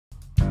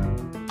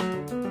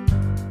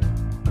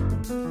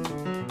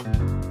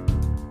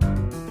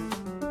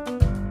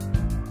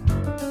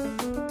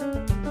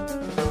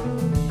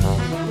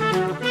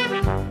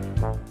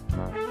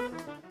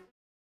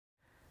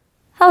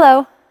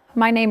Hello,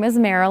 my name is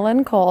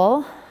Marilyn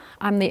Cole.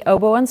 I'm the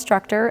oboe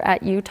instructor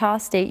at Utah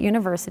State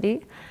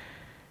University,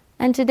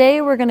 and today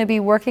we're going to be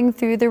working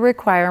through the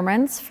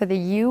requirements for the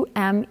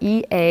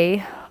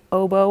UMEA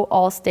Oboe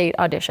All-State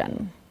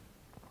Audition.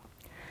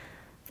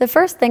 The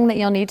first thing that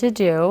you'll need to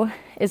do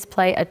is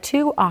play a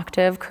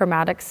 2-octave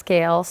chromatic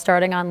scale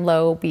starting on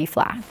low B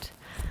flat.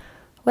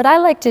 What I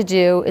like to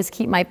do is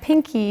keep my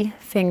pinky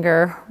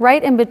finger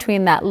right in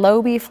between that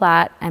low B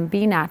flat and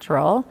B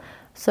natural,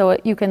 so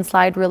you can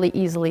slide really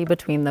easily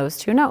between those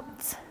two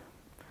notes.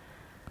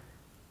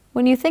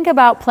 When you think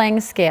about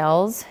playing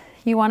scales,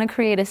 you want to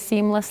create a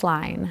seamless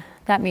line.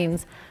 That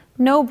means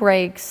no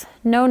breaks,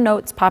 no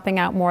notes popping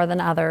out more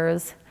than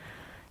others,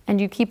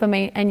 and you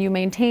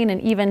maintain an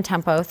even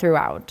tempo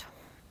throughout.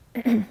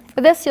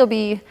 For this, you'll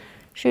be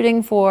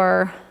shooting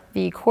for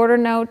the quarter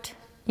note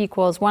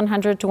equals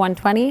 100 to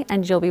 120,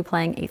 and you'll be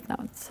playing eighth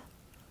notes.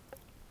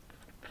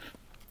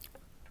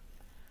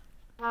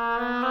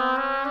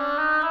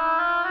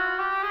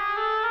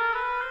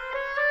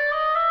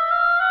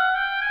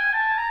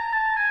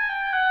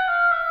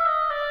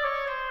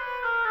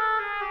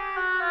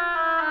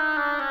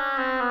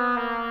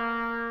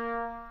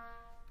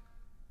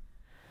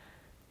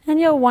 And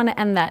you'll want to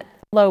end that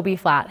low B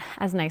flat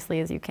as nicely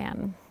as you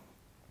can.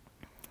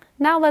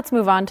 Now let's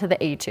move on to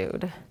the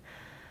etude.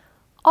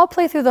 I'll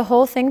play through the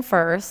whole thing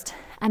first,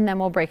 and then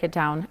we'll break it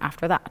down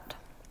after that.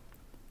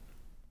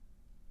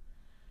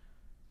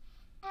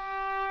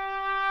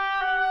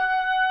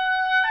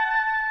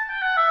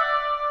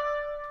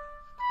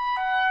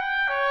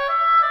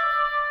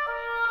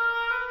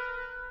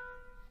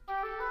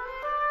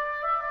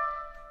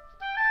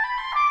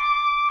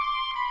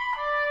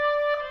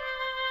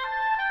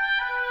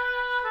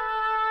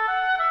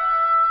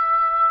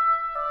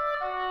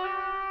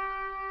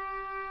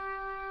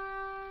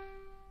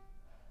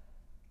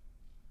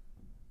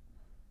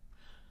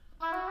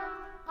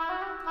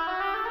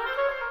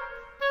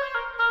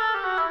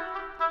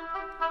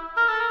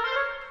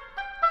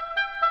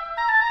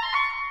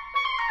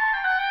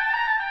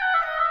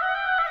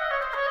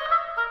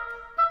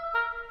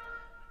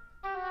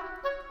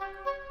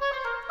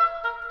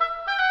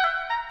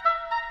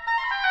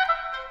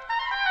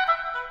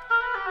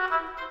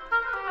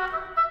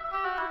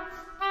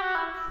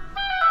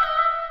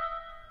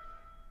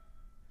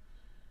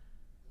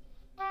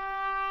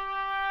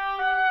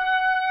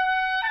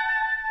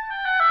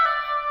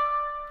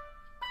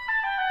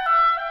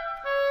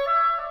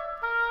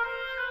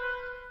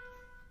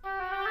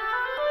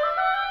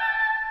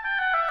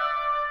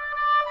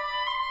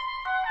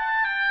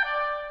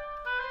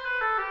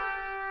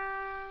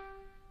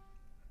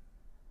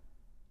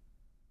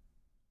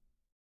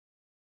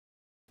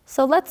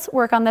 So let's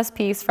work on this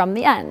piece from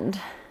the end.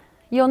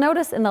 You'll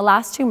notice in the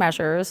last two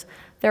measures,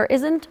 there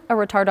isn't a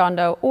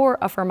ritardando or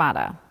a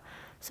fermata.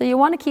 So you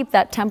want to keep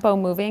that tempo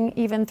moving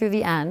even through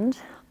the end,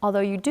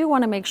 although you do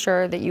want to make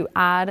sure that you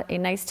add a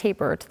nice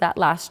taper to that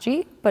last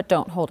G, but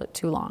don't hold it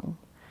too long.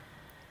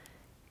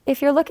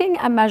 If you're looking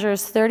at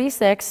measures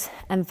 36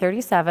 and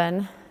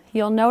 37,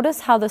 you'll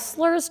notice how the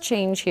slurs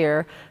change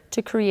here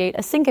to create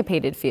a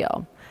syncopated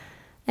feel.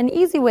 An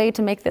easy way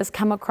to make this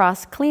come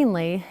across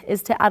cleanly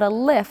is to add a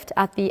lift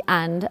at the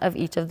end of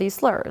each of these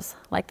slurs,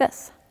 like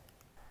this.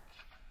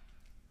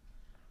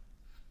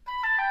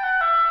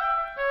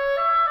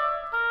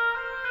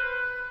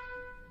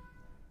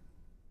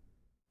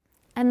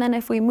 And then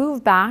if we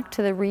move back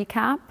to the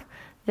recap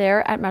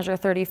there at measure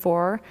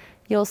 34,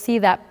 you'll see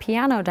that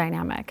piano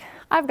dynamic.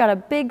 I've got a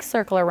big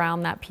circle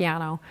around that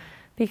piano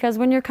because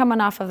when you're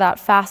coming off of that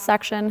fast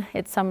section,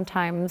 it's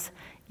sometimes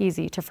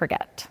easy to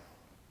forget.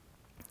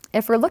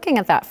 If we're looking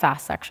at that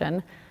fast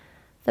section,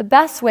 the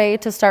best way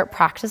to start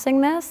practicing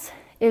this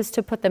is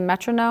to put the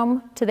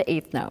metronome to the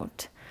eighth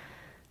note.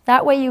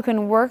 That way you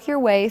can work your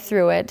way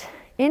through it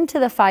into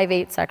the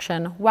 5/8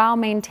 section while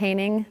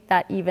maintaining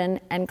that even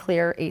and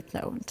clear eighth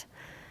note.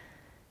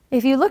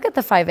 If you look at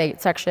the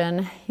 5/8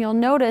 section, you'll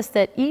notice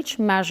that each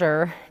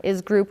measure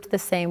is grouped the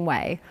same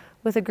way,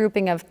 with a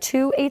grouping of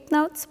 2 eighth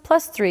notes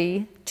plus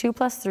 3, 2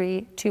 plus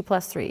 3, 2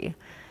 plus 3.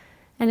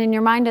 And in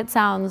your mind, it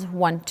sounds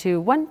 1, 2,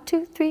 1,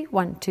 2, 3,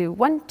 1, 2,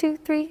 1, 2,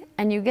 3,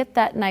 and you get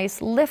that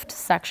nice lift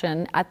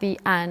section at the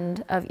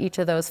end of each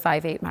of those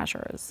 5/8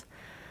 measures.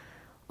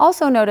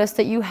 Also notice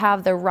that you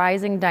have the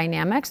rising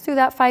dynamics through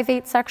that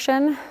 5/8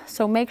 section,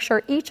 so make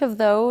sure each of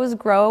those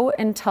grow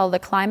until the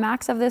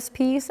climax of this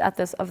piece of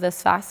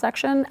this fast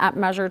section at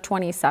measure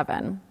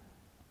 27.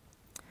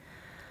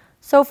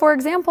 So for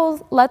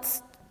example,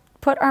 let's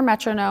put our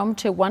metronome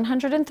to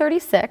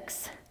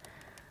 136.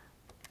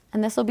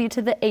 And this will be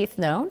to the eighth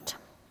note.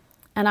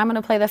 And I'm going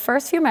to play the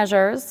first few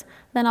measures,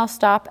 then I'll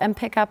stop and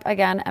pick up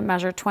again at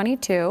measure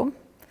 22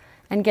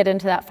 and get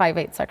into that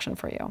 5/8 section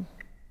for you.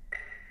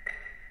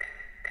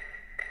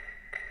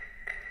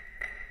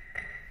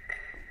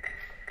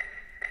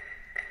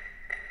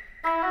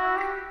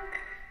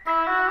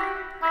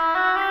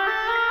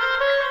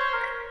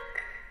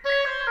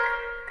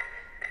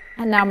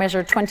 And now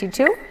measure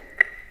 22.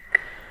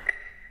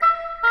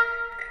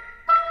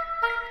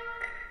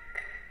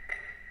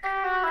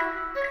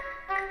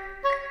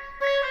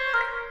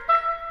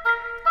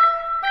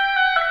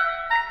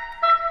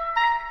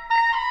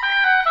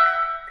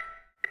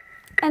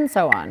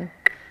 so on.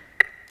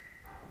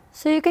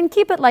 So you can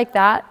keep it like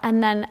that,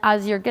 and then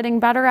as you're getting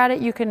better at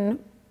it, you can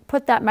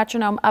put that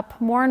metronome up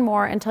more and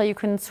more until you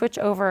can switch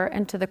over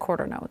into the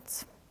quarter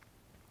notes.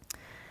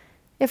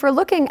 If we're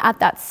looking at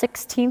that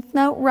 16th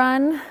note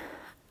run,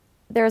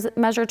 there's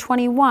measure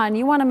 21.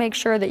 You want to make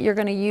sure that you're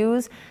going to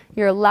use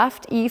your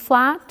left E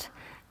flat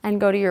and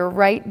go to your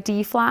right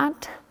D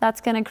flat.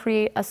 That's going to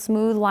create a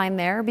smooth line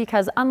there,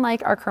 because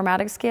unlike our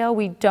chromatic scale,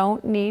 we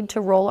don't need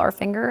to roll our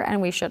finger,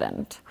 and we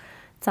shouldn't.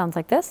 It sounds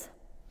like this.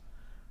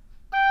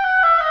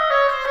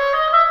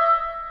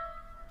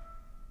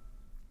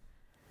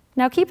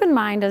 Now keep in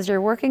mind, as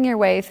you're working your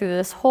way through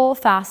this whole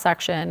fast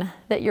section,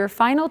 that your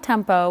final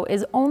tempo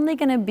is only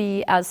going to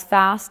be as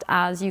fast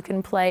as you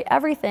can play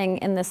everything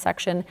in this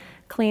section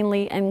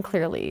cleanly and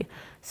clearly.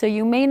 So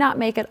you may not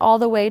make it all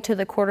the way to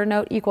the quarter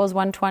note equals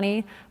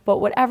 120, but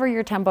whatever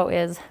your tempo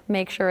is,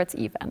 make sure it's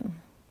even.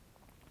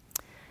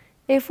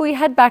 If we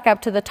head back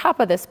up to the top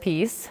of this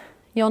piece,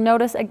 you'll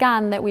notice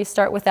again that we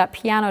start with that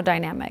piano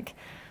dynamic.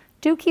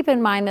 Do keep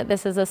in mind that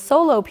this is a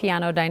solo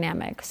piano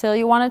dynamic, so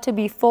you want it to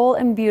be full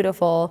and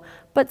beautiful,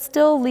 but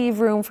still leave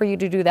room for you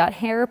to do that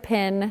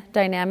hairpin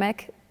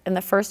dynamic in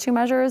the first two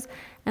measures,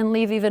 and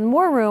leave even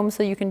more room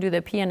so you can do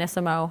the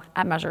pianissimo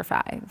at measure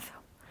 5.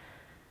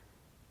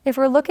 If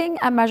we're looking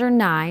at measure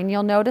 9,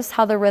 you'll notice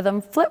how the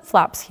rhythm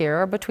flip-flops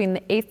here between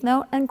the 8th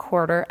note and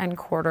quarter and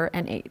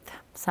 8th.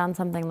 Sounds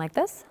something like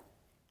this.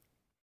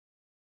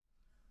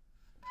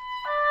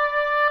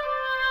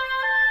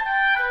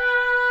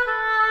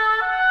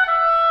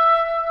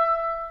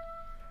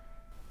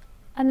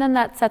 And then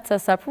that sets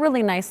us up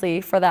really nicely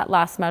for that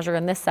last measure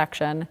in this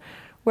section,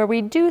 where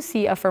we do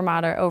see a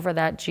fermata over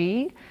that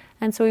G,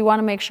 and so we want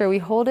to make sure we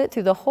hold it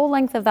through the whole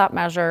length of that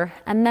measure,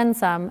 and then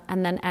some,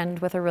 and then end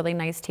with a really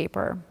nice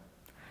taper.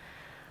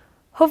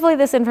 Hopefully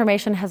this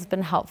information has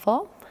been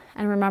helpful,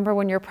 and remember,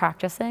 when you're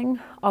practicing,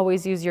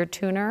 always use your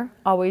tuner,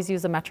 always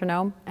use a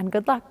metronome, and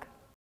good luck.